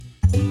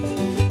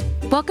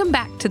Welcome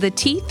back to the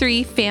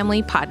T3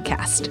 Family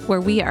Podcast, where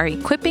we are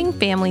equipping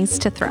families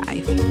to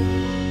thrive.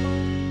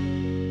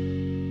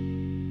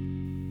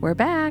 We're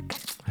back.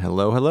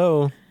 Hello,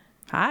 hello.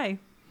 Hi.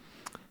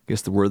 I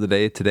guess the word of the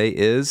day today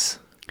is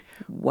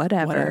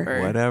Whatever.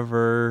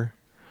 whatever.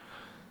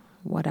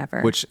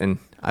 Which, and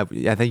I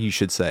think you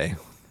should say.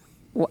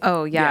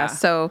 Oh, yeah.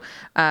 So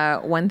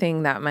one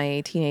thing that my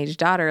teenage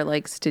daughter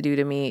likes to do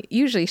to me,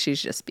 usually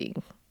she's just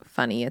being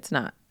funny. It's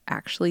not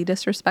actually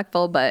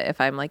disrespectful, but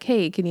if I'm like,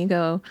 hey, can you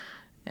go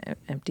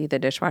empty the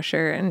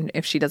dishwasher? And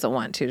if she doesn't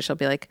want to, she'll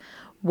be like,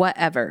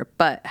 whatever.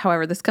 But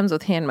however, this comes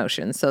with hand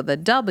motion. So the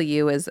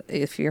W is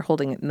if you're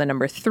holding the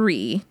number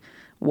 3,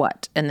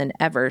 what? And then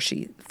ever,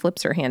 she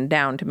flips her hand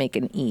down to make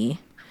an E.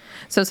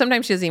 So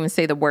sometimes she doesn't even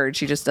say the word.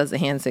 She just does the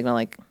hand signal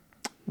like,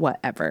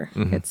 whatever.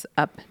 Mm-hmm. It's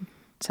up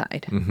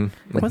side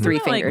with 3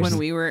 fingers.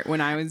 Like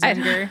when I was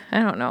younger? I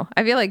don't know.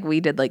 I feel like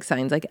we did like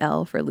signs like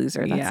L for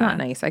loser. That's not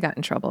nice. I got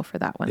in trouble for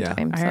that one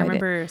time. I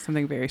remember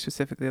something very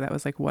specifically that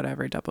was like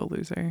whatever double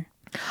loser.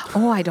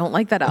 Oh, I don't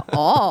like that at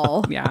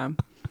all. Yeah.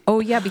 Oh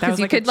yeah, because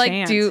you could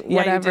like do whatever.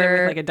 Yeah, you did it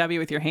with like a W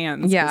with your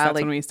hands. Yeah, that's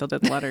like, when we still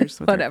did letters.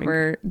 With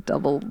whatever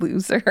double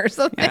loser or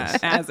something. Yeah,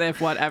 as if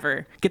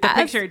whatever. Get the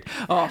picture.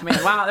 Oh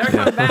man, wow, they're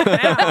coming back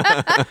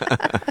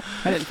now.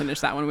 I didn't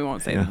finish that one. We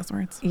won't say those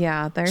words.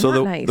 Yeah, they're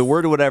not nice. The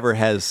word whatever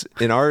has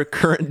in our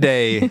current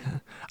day.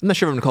 I'm not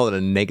sure if I'm going to call it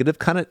a negative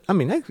kind of. I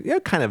mean,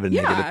 kind of a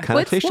negative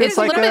connotation. It's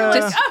like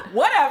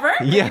whatever.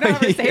 Yeah, you don't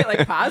ever say it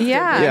like positive.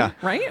 Yeah,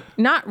 right.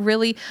 Not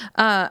really.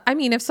 I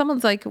mean, if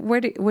someone's like,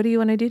 what do you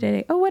want to do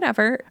today? Oh,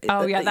 whatever.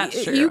 Oh yeah,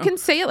 that's true. You can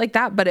say it like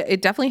that, but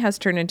it definitely has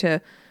turned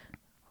into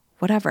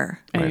whatever.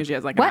 And usually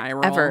has like an eye roll.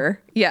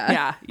 Whatever.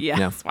 Yeah.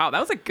 Yes. Wow, that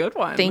was a good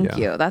one. Thank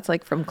you. That's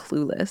like from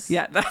Clueless.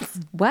 Yeah, that's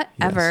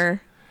whatever.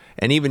 Yes.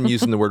 And even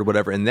using the word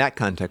whatever in that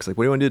context, like,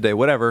 what do you want to do today?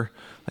 Whatever.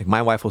 Like,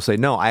 my wife will say,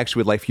 no, I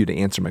actually would like for you to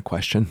answer my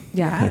question.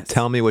 Yeah. Like,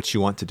 tell me what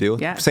you want to do.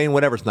 Yes. Saying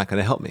whatever is not going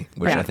to help me,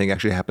 which I think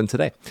actually happened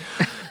today.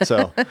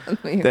 So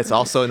that's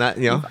also not,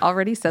 You've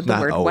already said the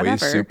word always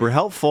whatever. super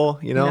helpful,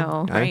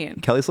 No.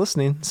 Right. Kelly's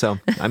listening, so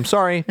I'm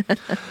sorry.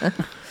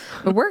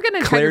 But we're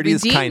going to try to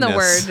redeem the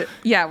word.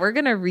 Yeah, we're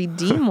going to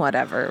redeem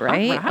whatever,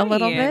 right? A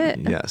little bit.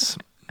 Yes.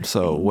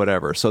 So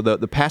whatever. So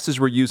the passage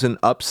we're using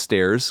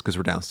upstairs, because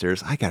we're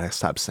downstairs. I got to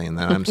stop saying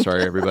that. I'm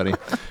sorry, everybody.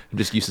 I'm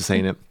just used to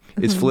saying it.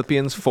 It's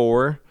Philippians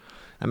 4.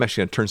 I'm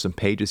actually going to turn some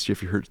pages here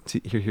if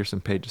you hear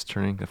some pages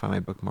turning to find my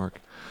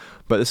bookmark.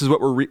 But this is what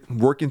we're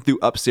working through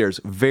upstairs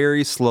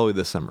very slowly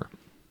this summer.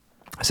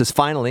 It says,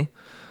 finally,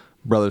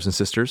 brothers and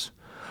sisters,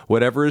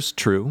 whatever is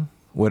true,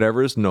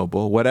 whatever is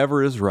noble,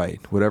 whatever is right,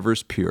 whatever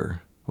is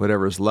pure,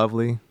 whatever is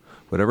lovely,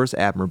 whatever is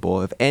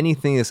admirable, if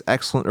anything is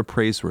excellent or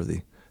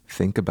praiseworthy,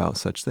 think about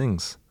such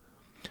things.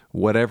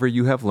 Whatever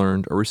you have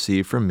learned or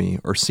received from me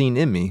or seen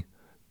in me,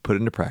 put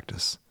into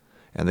practice,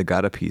 and the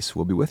God of peace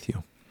will be with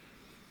you.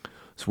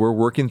 So we're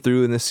working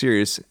through in this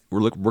series,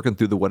 we're working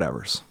through the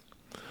whatevers.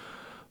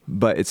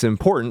 But it's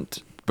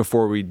important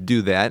before we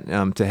do that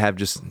to have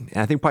and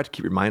I think probably to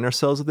keep reminding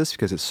ourselves of this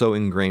because it's so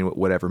ingrained what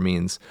whatever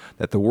means,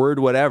 that the word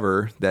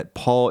whatever that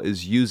Paul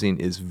is using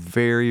is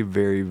very,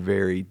 very,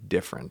 very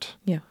different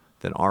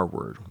than our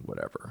word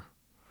whatever.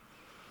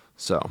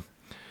 So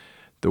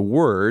the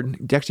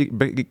word, actually,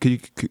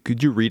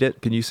 could you read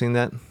it? Could you sing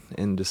that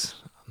and just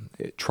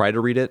try to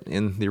read it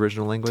in the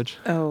original language?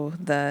 Oh,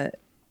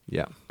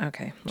 yeah.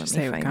 Okay. Just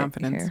say it with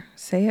confidence.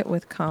 Say it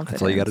with confidence.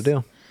 That's all you got to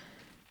do.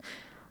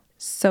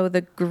 So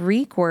the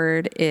Greek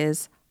word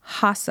is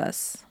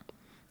hasos.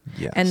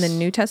 Yes. And the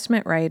New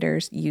Testament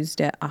writers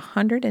used it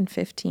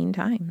 115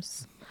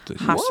 times.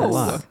 That's a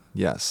lot.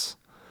 Yes.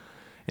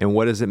 And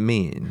what does it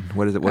mean?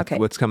 What is it?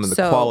 What's come of the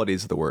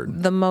qualities of the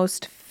word? The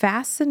most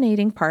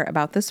fascinating part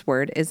about this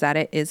word is that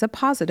it is a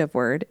positive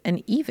word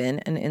and even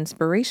an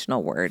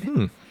inspirational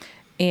word.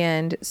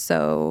 And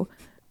so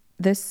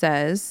this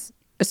says,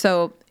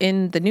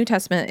 in the New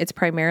Testament, it's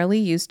primarily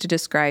used to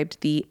describe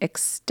the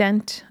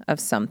extent of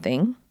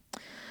something.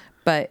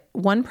 But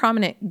one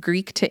prominent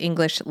Greek to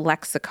English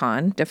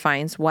lexicon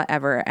defines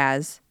whatever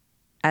as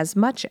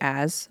much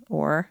as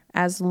or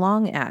as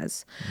long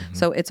as. Mm-hmm.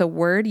 So it's a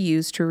word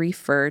used to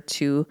refer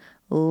to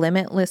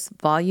limitless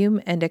volume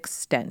and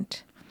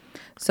extent.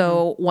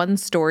 So one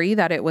story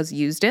that it was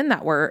used in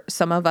that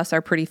some of us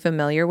are pretty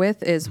familiar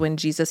with is when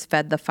Jesus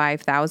fed the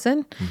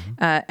 5,000,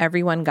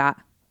 everyone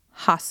got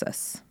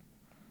hasos.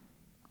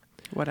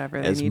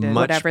 Whatever they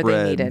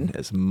needed.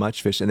 As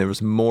much fish. And there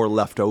was more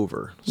left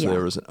over. So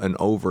there was an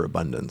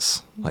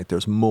overabundance. Like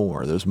there's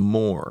more.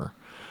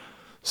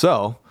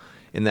 So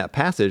in that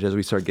passage, as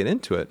we start getting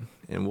into it,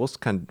 and we'll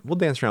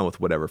dance around with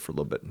whatever for a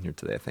little bit here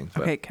today, I think.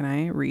 Okay, can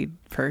I read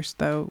first,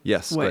 though?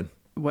 Yes, what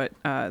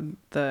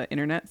the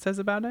internet says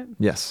about it?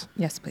 Yes.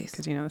 Yes, please.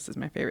 Because, this is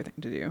my favorite thing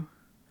to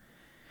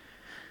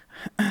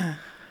do.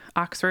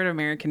 Oxford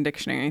American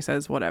Dictionary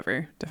says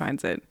whatever,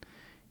 defines it.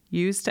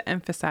 Used to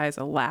emphasize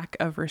a lack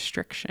of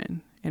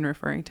restriction in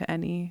referring to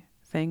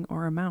anything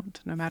or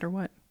amount, no matter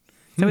what.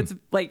 So it's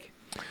like...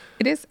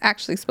 It is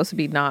actually supposed to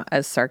be not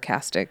as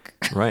sarcastic.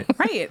 Right.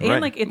 Right.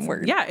 And like it's...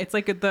 Word. Yeah, it's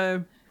like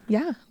the...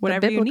 Yeah.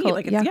 whatever you need. biblical-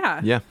 Like,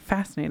 it's, Yeah.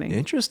 fascinating.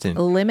 Interesting.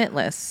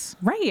 Limitless.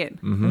 Right.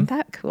 Isn't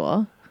that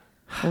cool?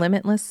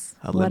 Limitless,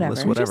 A limitless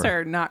whatever. We just whatever.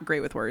 are not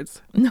great with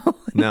words. No.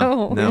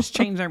 No. Just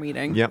change our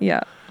meaning. Yep.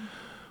 Yeah.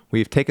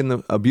 We've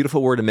taken a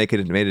beautiful word and made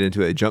it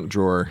into a junk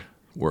drawer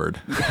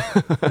word.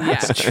 Yeah.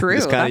 True.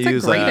 Just kinda That's a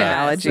use, great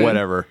analogy.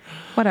 Whatever.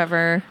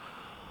 Whatever.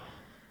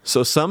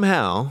 So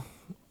somehow,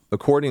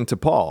 according to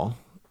Paul,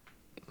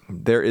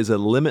 there is a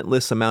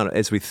limitless amount,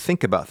 as we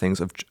think about things,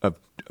 of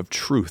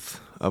truth,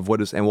 of what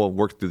is, and we'll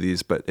work through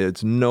these, but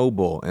it's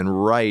noble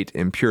and right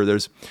and pure.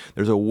 There's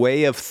a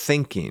way of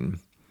thinking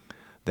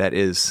that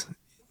is,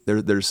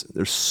 there's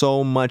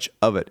so much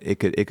of it. It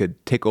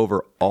could take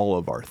over all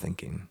of our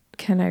thinking.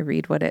 Can I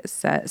read what it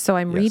says? So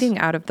I'm Yes. reading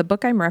out of the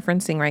book I'm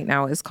referencing right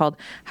now is called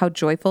How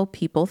Joyful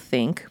People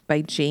Think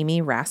by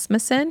Jamie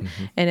Rasmussen.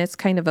 And it's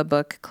kind of a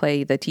book,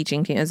 Clay, the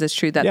teaching team. Is this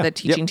true that Yeah. the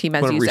teaching Yep. team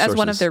has One of used as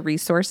one of resources. their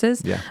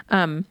resources?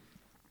 Yeah.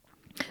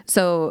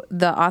 So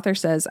the author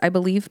says, I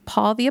believe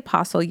Paul the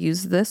apostle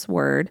used this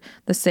word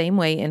the same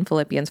way in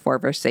Philippians 4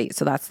 verse 8.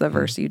 So that's the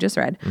verse you just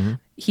read.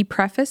 He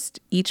prefaced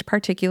each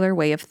particular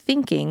way of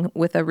thinking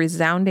with a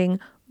resounding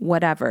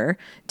whatever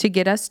to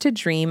get us to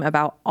dream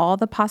about all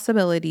the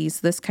possibilities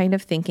this kind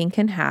of thinking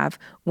can have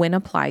when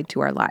applied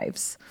to our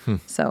lives.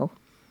 So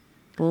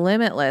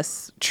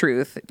limitless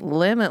truth,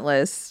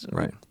 limitless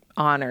Right.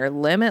 honor,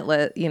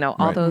 limitless, all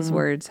Right. those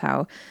words,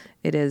 how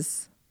it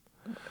is.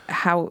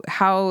 How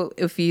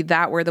if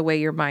that were the way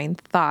your mind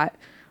thought,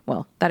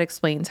 well, that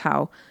explains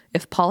how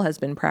if Paul has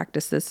been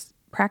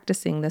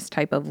practicing this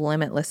type of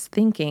limitless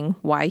thinking,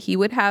 why he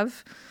would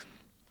have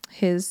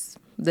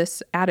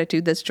this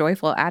attitude, this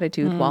joyful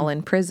attitude while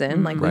in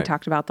prison, like we Right.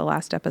 talked about the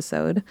last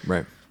episode.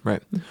 Right.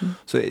 Right.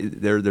 So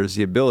there's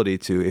the ability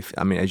to,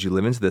 as you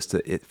live into this,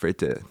 for it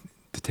to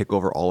take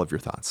over all of your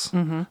thoughts.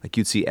 Like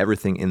you'd see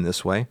everything in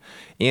this way.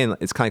 And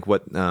it's kind of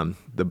like what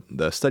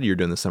the study you're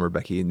doing this summer,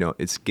 Becky,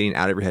 it's getting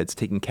out of your head. It's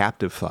taking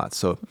captive thoughts.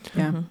 So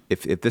Yeah.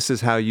 if this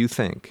is how you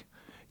think,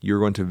 you're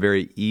going to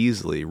very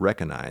easily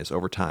recognize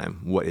over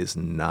time what is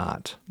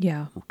not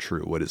Yeah.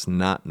 true, what is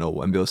not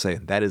noble. And be able to say,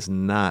 that is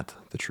not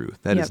the truth.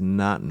 That is Yep.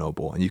 not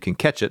noble. And you can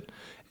catch it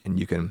and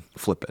you can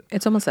flip it.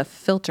 It's almost a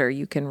filter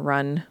you can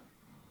run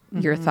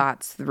your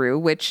thoughts through,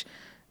 which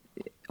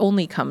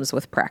only comes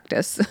with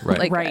practice.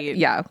 Right. Right.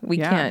 Yeah, we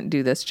Yeah. can't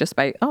do this just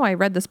by, I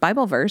read this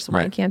Bible verse. Why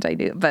Right. can't I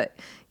do? But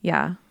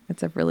yeah,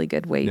 it's a really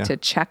good way Yeah. to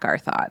check our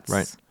thoughts.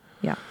 Right.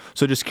 Yeah.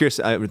 So just curious,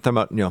 we're talking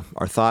about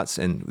our thoughts,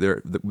 and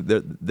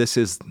this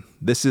is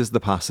the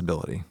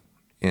possibility,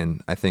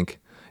 and I think,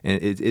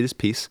 and it is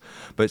peace.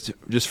 But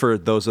just for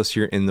those of us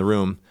here in the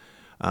room,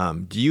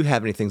 do you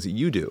have any things that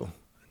you do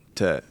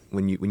to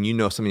when you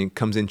know something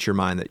comes into your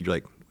mind that you're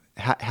like,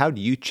 how do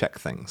you check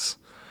things?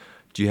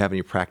 Do you have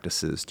any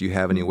practices? Do you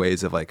have any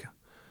ways of like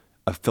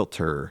a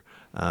filter?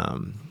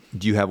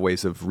 Do you have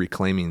ways of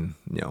reclaiming,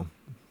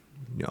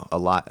 a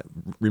lie,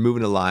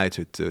 removing a lie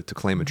to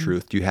claim a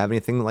truth? Do you have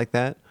anything like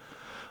that?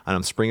 And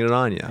I'm springing it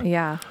on you.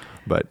 Yeah.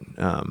 But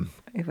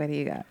What do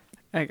you got?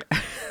 Okay.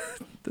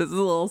 This is a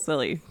little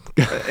silly,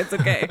 but it's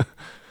okay.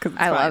 'Cause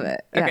it's I love fine.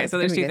 it. Yeah, Okay, it's so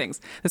there's gonna be two good.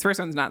 things. This first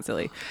one's not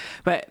silly,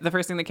 but the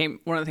first thing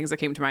one of the things that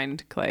came to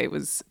mind, Clay,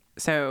 was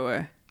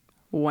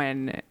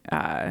when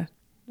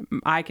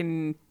I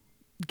can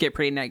get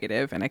pretty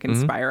negative and I can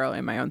spiral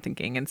in my own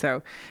thinking. And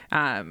so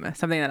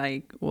something that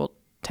I will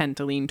tend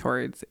to lean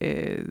towards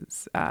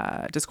is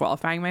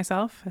disqualifying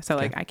myself. So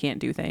like I can't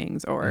do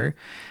things or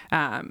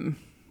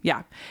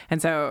yeah.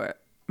 And so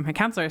my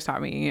counselor has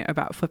taught me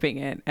about flipping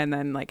it. And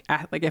then like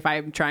if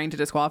I'm trying to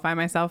disqualify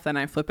myself, then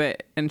I flip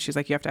it. And she's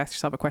like, you have to ask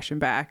yourself a question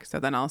back. So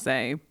then I'll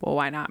say, well,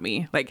 why not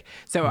me? Like,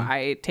 so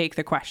I take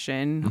the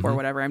question or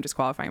whatever I'm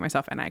disqualifying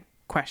myself and I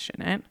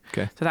question it.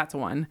 Okay. So that's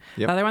one.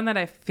 Yep. The other one that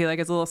I feel like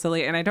is a little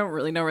silly, and I don't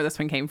really know where this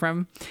one came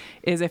from,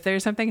 is if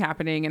there's something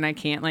happening and I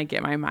can't like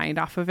get my mind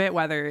off of it,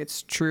 whether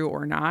it's true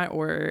or not,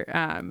 or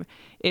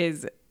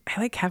is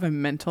I like have a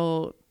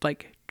mental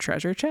like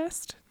treasure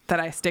chest that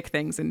I stick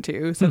things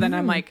into. So then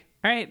I'm like,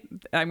 all right,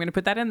 I'm going to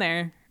put that in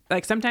there.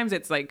 Like sometimes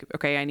it's like,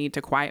 okay, I need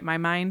to quiet my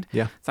mind.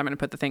 Yeah. So I'm going to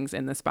put the things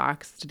in this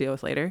box to deal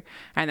with later.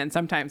 And then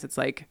sometimes it's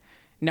like,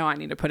 no, I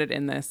need to put it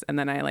in this. And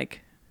then I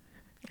like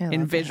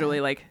and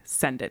visually like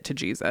send it to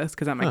Jesus.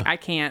 Cause I'm like, I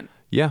can't,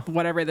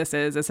 whatever this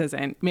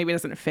isn't, maybe it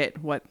doesn't fit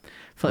what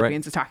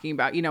Philippians is talking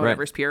about,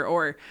 whatever's pure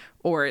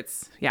or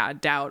it's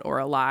doubt or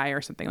a lie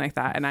or something like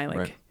that. And I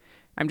like,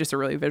 I'm just a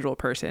really visual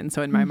person.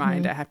 So in my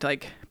mind, I have to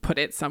like put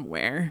it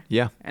somewhere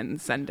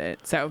and send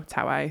it. So it's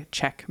how I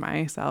check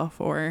myself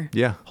or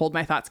hold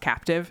my thoughts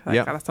captive.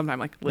 Like sometimes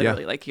like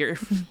literally like you're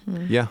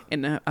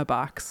in a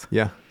box.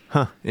 Yeah.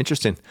 Huh.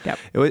 Interesting. Yep.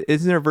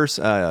 Isn't there a verse,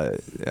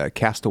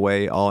 cast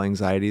away all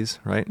anxieties,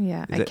 right?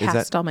 Yeah. Is I that-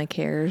 cast all my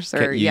cares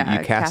or you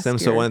cast them.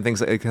 So your- one of the things,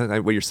 like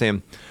what you're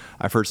saying,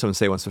 I've heard someone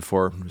say once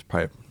before, it was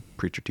probably a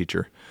preacher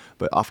teacher,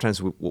 but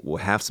oftentimes we'll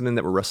have something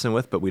that we're wrestling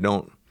with, but we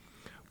don't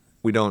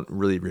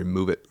really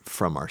remove it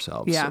from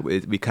ourselves. Yeah. So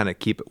we kind of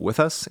keep it with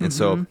us. And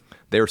so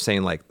they were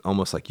saying like,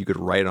 almost like you could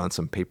write it on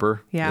some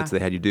paper that they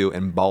had you do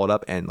and ball it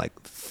up and like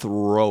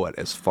throw it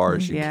as far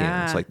as you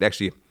can. It's like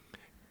actually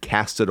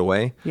cast it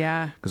away.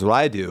 Yeah. Because what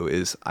I do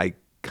is I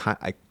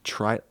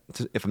try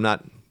to, if I'm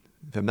not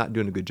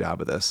doing a good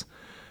job of this,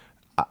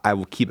 I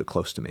will keep it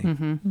close to me,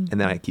 and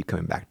then I keep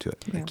coming back to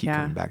it. I keep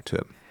coming back to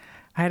it.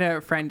 I had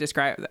a friend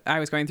describe, I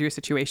was going through a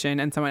situation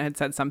and someone had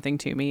said something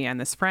to me,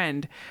 and this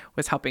friend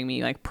was helping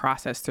me like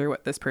process through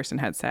what this person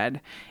had said.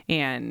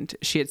 And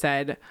she had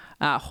said,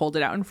 hold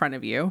it out in front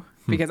of you,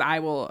 because I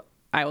will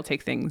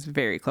take things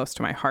very close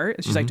to my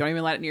heart. She's like, don't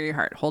even let it near your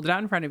heart. Hold it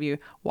out in front of you,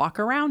 walk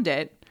around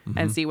it,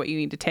 and see what you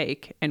need to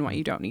take and what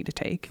you don't need to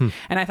take.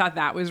 And I thought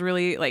that was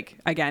really, like,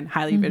 again,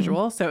 highly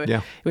visual. So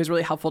it was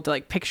really helpful to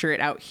like picture it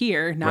out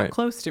here, not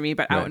close to me,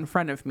 but out in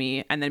front of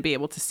me, and then be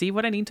able to see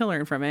what I need to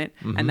learn from it,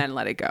 and then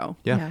let it go.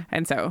 Yeah.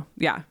 And so,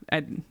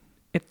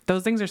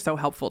 those things are so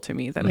helpful to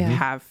me that I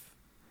have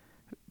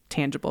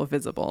tangible,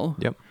 visible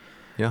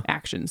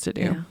actions to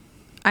do. Yeah.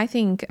 I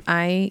think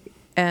I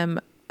am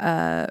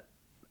a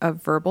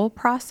verbal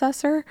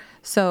processor.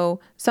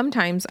 So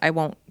sometimes I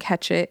won't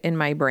catch it in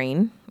my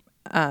brain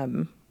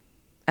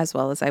as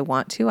well as I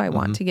want to. I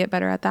want to get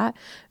better at that.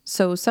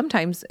 So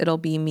sometimes it'll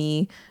be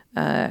me.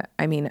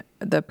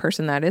 The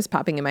person that is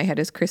popping in my head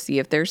is Krissie.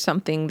 If there's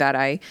something that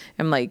I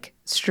am like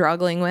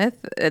struggling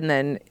with, and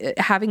then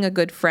having a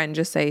good friend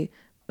just say,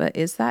 but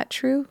is that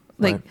true?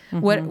 Like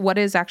what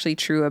is actually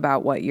true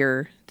about what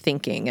you're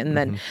thinking? And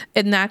then,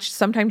 and that's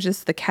sometimes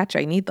just the catch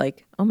I need.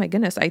 Like, oh my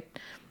goodness,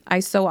 I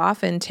so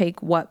often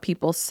take what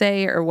people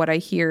say or what I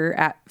hear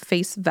at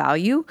face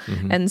value.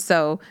 And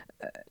so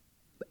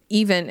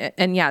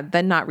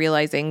then not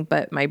realizing,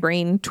 but my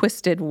brain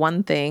twisted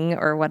one thing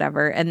or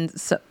whatever. And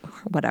so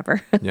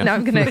whatever. Now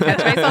I'm going to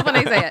catch myself when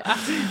I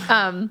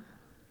say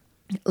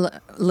it.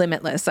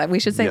 Limitless. We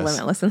should say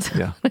limitless.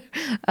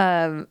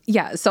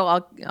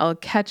 So I'll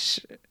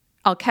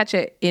catch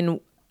it in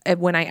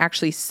when I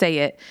actually say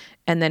it.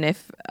 And then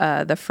if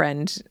the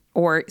friend,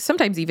 or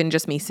sometimes even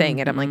just me saying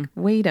it, I'm like,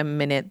 wait a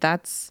minute,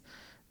 that's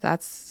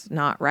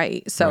not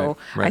right. So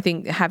I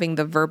think having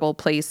the verbal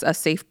place, a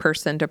safe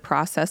person to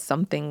process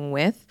something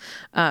with,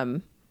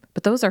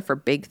 but those are for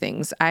big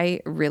things.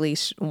 I really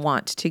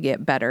want to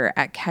get better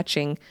at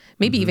catching,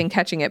 maybe even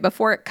catching it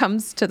before it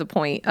comes to the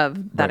point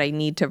of that I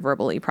need to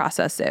verbally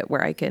process it,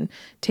 where I can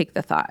take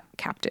the thought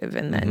captive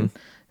and then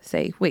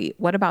say, wait,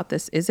 what about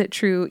this? Is it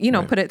true?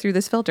 Put it through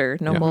this filter,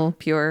 noble,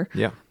 pure,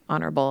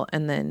 honorable,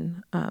 and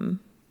then,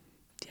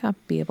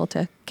 be able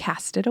to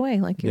cast it away,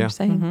 like you were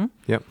saying.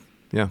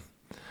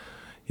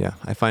 Yeah,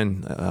 I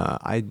find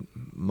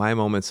my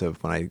moments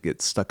of when I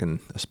get stuck in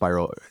a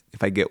spiral,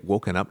 if I get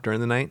woken up during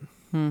the night,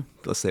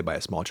 let's say by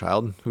a small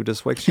child who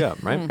just wakes you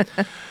up, right?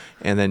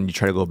 And then you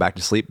try to go back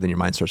to sleep, then your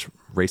mind starts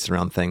racing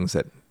around things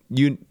that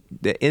in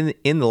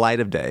the light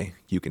of day,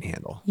 you can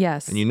handle.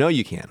 Yes. And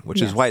you can,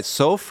 which is why it's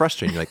so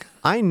frustrating. You're like,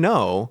 I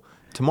know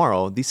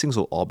tomorrow these things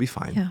will all be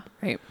fine. Yeah.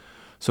 Right.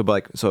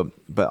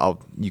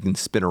 You can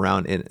spin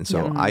around in it. And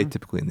so I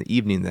typically in the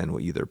evening then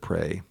will either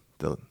pray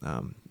the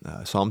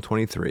Psalm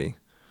 23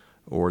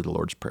 or the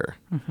Lord's Prayer.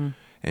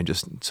 And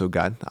just, so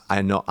God,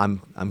 I know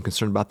I'm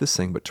concerned about this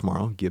thing, but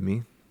tomorrow give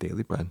me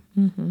daily bread.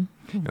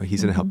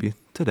 He's going to help you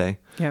today.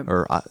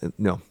 Or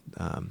the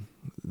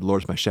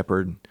Lord's my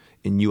shepherd,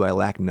 in you I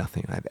lack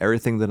nothing. I have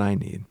everything that I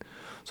need.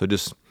 So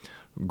just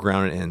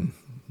ground it in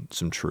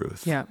some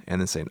truth. And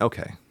then saying,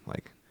 okay,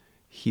 like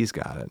he's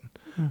got it.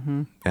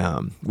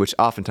 Which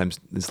oftentimes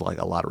is like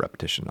a lot of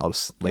repetition. I'll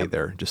just lay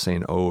there just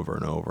saying over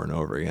and over and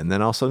over again. And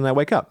then all of a sudden I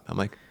wake up. I'm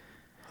like,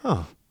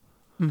 oh,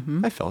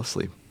 I fell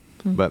asleep.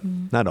 But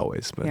not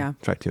always, but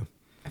try to.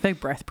 I think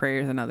breath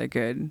prayer is another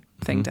good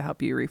thing to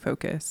help you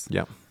refocus.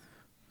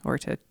 Or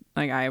to,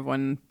 like, I have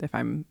one, if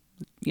I'm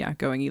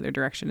going either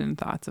direction in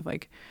thoughts of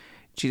like,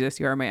 Jesus,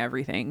 you are my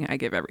everything. I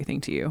give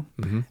everything to you.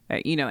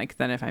 Like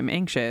then if I'm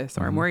anxious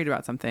or I'm worried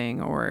about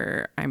something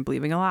or I'm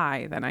believing a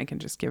lie, then I can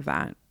just give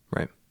that.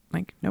 Right.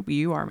 Like, nope,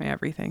 you are my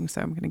everything.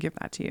 So I'm going to give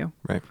that to you.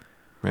 Right.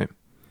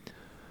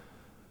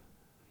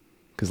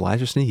 Because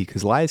lies are sneaky.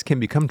 Because lies can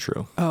become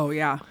true. Oh,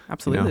 yeah.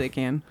 Absolutely, they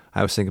can.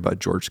 I was thinking about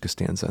George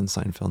Costanza in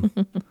Seinfeld.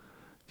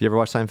 You ever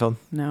watch Seinfeld?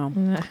 No.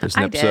 There's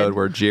an episode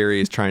where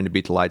Jerry is trying to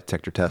beat the lie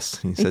detector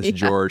test. He says,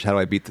 George, how do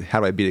I beat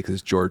it?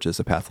 Because George is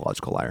a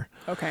pathological liar.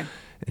 Okay.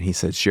 And he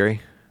says,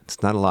 Jerry,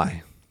 it's not a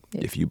lie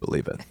if you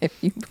believe it.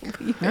 If you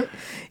believe it.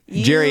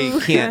 Jerry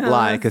can't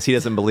lie because he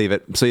doesn't believe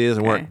it, so he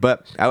doesn't work.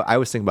 But I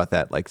was thinking about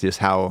that, like just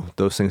how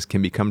those things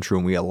can become true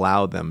and we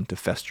allow them to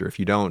fester. If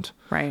you don't,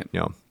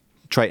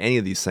 try any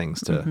of these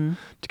things to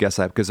guess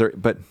that, because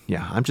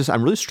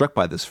I'm really struck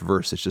by this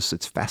verse.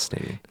 It's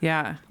fascinating.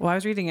 Yeah. Well, I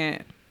was reading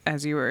it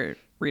as you were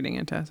reading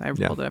it to us. I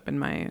pulled it up in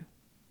the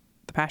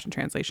Passion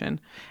Translation,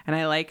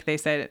 and they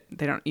said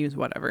they don't use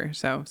whatever.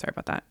 So sorry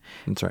about that.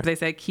 That's right. But they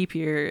said, keep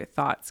your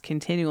thoughts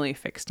continually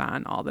fixed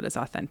on all that is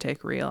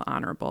authentic, real,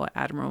 honorable,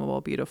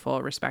 admirable,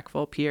 beautiful,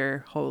 respectful,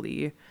 pure,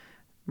 holy,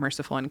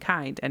 merciful, and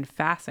kind, and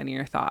fasten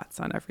your thoughts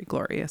on every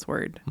glorious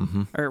word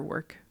or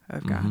work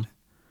of God.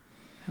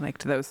 I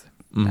liked that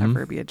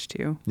verbiage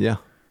too. Yeah.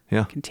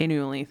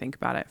 Continually think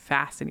about it.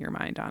 Fasten your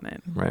mind on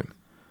it. Right.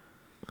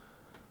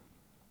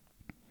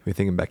 What are you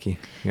thinking, Becky?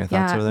 You got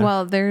thoughts over there?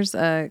 Well, there's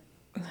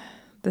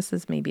this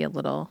is maybe a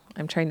little,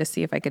 I'm trying to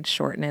see if I could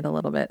shorten it a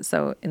little bit.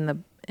 So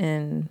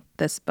in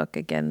this book,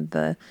 again,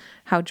 the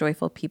How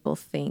Joyful People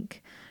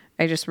Think,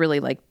 I just really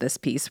like this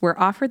piece. We're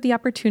offered the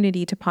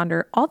opportunity to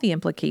ponder all the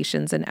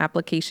implications and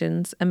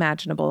applications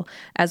imaginable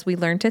as we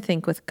learn to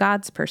think with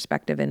God's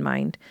perspective in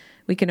mind.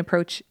 We can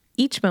approach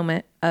each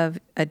moment of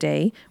a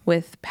day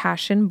with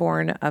passion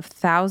born of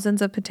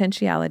thousands of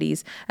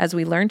potentialities as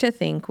we learn to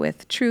think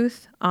with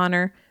truth,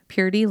 honor,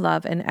 purity,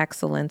 love, and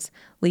excellence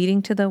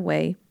leading the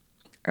way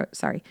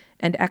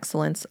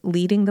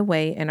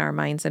in our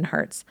minds and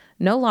hearts.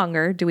 No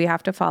longer do we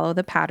have to follow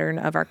the pattern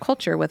of our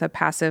culture with a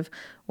passive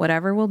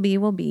whatever will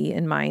be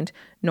in mind,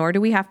 nor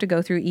do we have to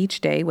go through each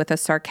day with a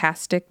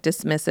sarcastic,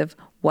 dismissive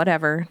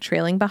whatever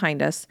trailing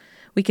behind us.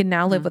 We can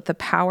now live with the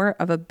power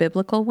of a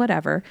biblical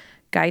whatever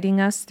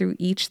guiding us through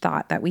each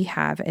thought that we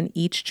have and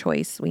each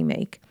choice we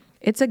make.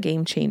 It's a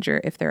game changer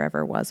if there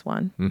ever was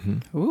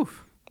one.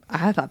 Oof.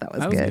 I thought that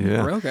was good.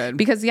 Real good.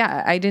 Because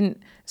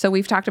so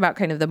we've talked about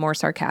kind of the more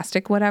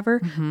sarcastic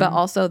whatever, but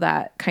also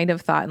that kind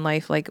of thought in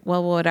life, like,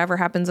 well, whatever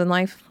happens in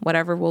life,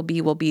 whatever will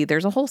be, will be.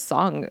 There's a whole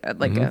song,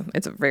 like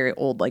it's a very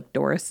old, like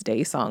Doris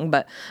Day song,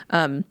 but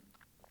I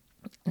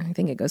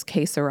think it goes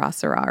que sera,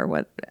 sera, or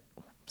what,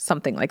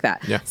 something like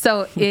that. Yeah.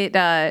 So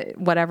it,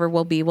 whatever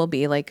will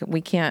be, like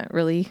we can't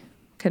really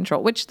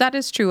control, which that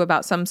is true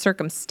about some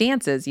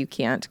circumstances you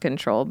can't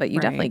control, but you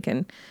definitely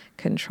can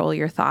control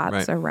your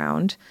thoughts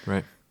around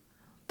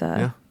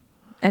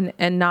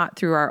and not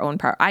through our own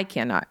power. I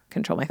cannot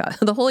control my thoughts.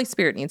 The Holy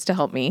Spirit needs to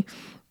help me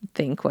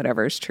think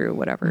whatever is true,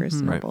 whatever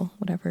is noble,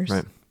 whatever's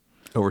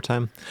over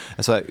time.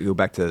 And so I go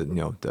back to,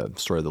 the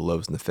story of the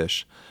loaves and the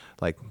fish.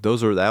 Like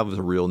that was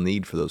a real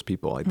need for those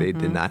people. Like they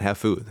did not have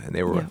food and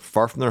they were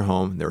far from their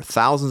home. There were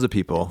thousands of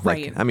people.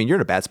 Right. Like, I mean, you're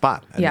in a bad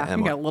spot. Yeah.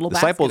 You got a little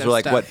disciples basket are of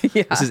like, stuff.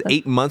 what? This is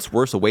 8 months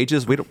worth of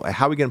wages.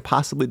 How are we going to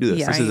possibly do this?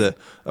 Yeah. This is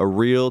a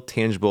real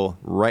tangible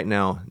right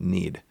now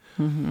need.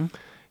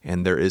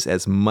 And there is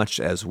as much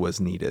as was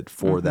needed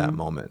for that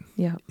moment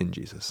in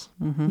Jesus.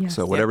 Yes.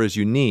 So whatever it is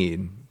you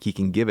need, he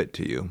can give it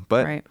to you.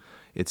 But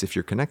it's if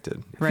you're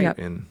connected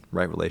in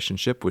right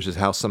relationship, which is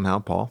how somehow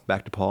Paul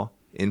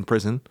in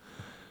prison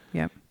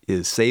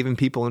is saving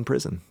people in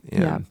prison.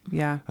 And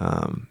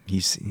he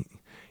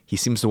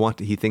seems to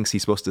he thinks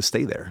he's supposed to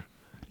stay there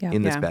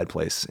in this bad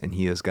place. And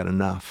he has got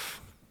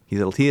enough. He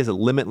has a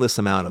limitless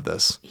amount of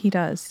this. He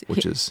does.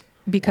 Which is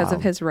because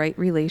of his right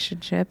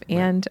relationship.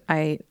 And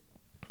I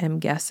am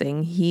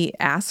guessing he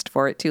asked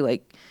for it too,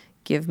 like,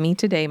 give me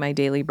today my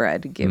daily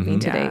bread, give me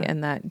today.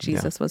 And that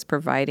Jesus was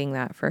providing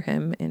that for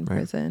him in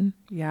prison.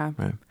 Yeah.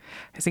 Right.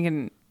 I was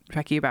thinking,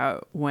 Becky,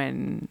 about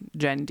when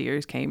Jen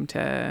Deers came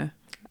to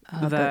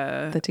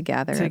the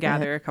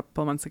Together a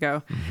couple months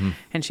ago.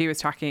 And she was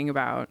talking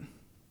about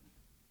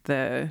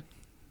the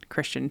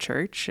Christian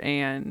church,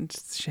 and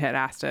she had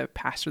asked a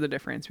pastor the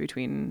difference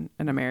between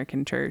an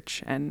American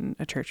church and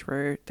a church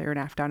where they're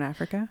down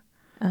Africa.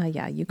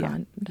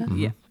 Uganda.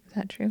 Is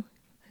that true?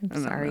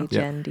 I'm sorry,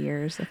 Jen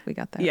Deers, if we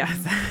got that.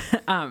 Yes.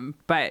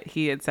 But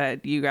he had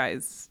said, you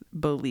guys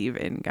believe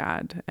in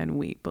God and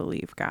we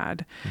believe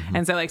God.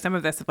 And so like some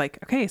of this of like,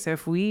 okay, so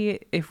if we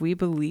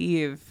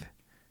believe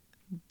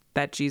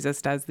that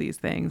Jesus does these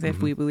things,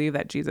 if we believe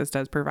that Jesus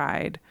does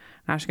provide,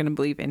 I'm not just going to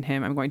believe in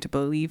him, I'm going to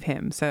believe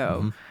him.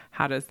 So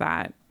how does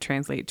that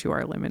translate to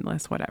our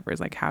limitless whatever? Is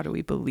like, how do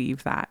we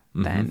believe that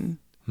then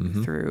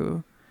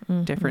through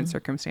different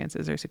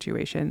circumstances or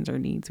situations or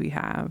needs we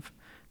have?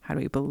 How do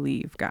we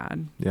believe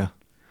God? Yeah.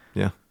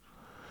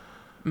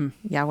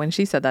 Yeah, when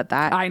she said that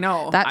I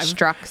know that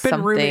struck been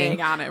something.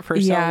 ruminating on it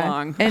for so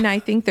long. And I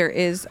think it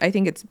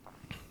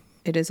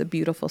is a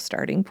beautiful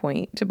starting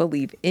point to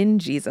believe in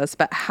Jesus,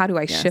 but how do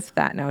I shift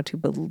that now to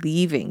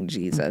believing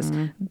Jesus?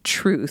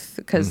 Truth,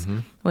 because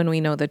when we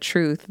know the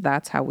truth,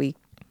 that's how we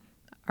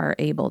are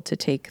able to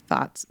take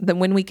thoughts. Then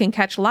when we can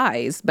catch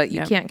lies, but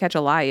you can't catch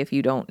a lie if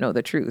you don't know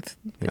the truth.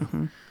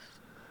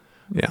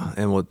 Yeah,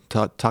 and we'll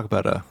talk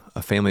about a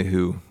family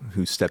who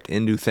stepped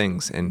into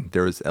things, and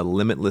there was a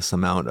limitless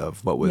amount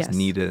of what was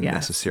needed and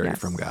necessary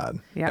from God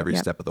every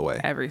step of the way.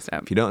 Every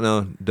step. If you don't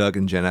know Doug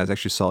and Jen, I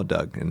actually saw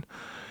Doug and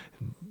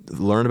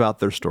learn about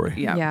their story.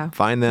 Yeah.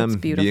 Find them,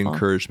 be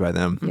encouraged by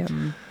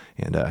them.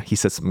 And he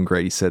said something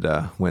great. He said,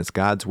 when it's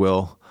God's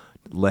will,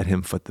 let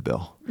him foot the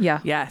bill.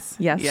 Yeah. Yes.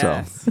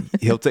 So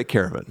he'll take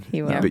care of it.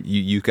 He will. But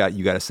you got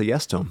to say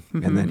yes to him,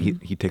 and then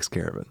he takes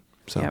care of it.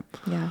 So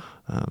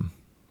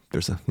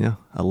there's a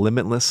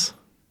limitless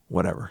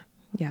whatever.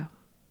 Yeah.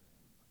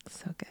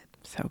 So good.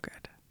 So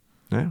good.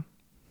 Yeah.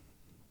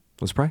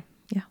 Let's pray.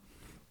 Yeah.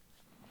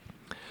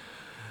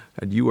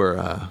 God, you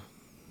are,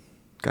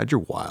 God,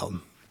 you're wild.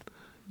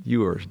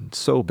 You are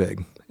so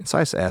big. And so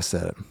I just ask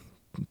that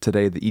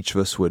today that each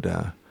of us would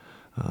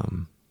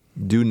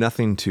do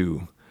nothing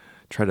to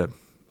try to,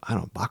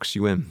 box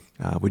you in.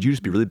 Would you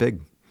just be really big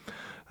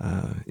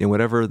in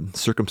whatever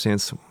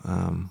circumstances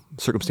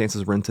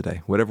we're in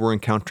today, whatever we're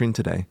encountering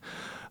today.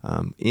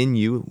 In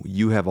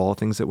you have all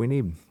things that we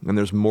need. And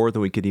there's more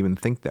than we could even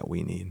think that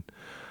we need.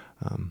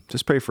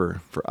 Just pray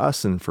for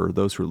us and for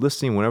those who are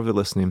listening, whenever they're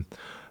listening,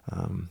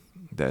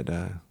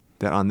 that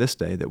that on this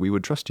day that we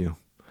would trust you,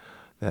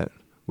 that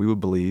we would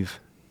believe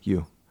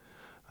you.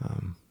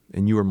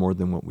 And you are more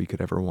than what we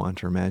could ever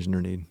want or imagine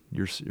or need.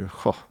 You're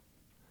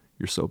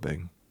so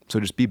big. So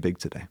just be big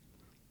today.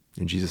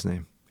 In Jesus'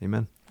 name,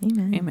 amen.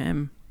 Amen.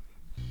 Amen.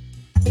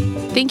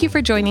 Thank you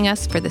for joining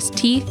us for this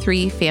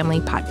T3 Family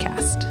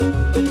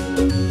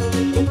Podcast.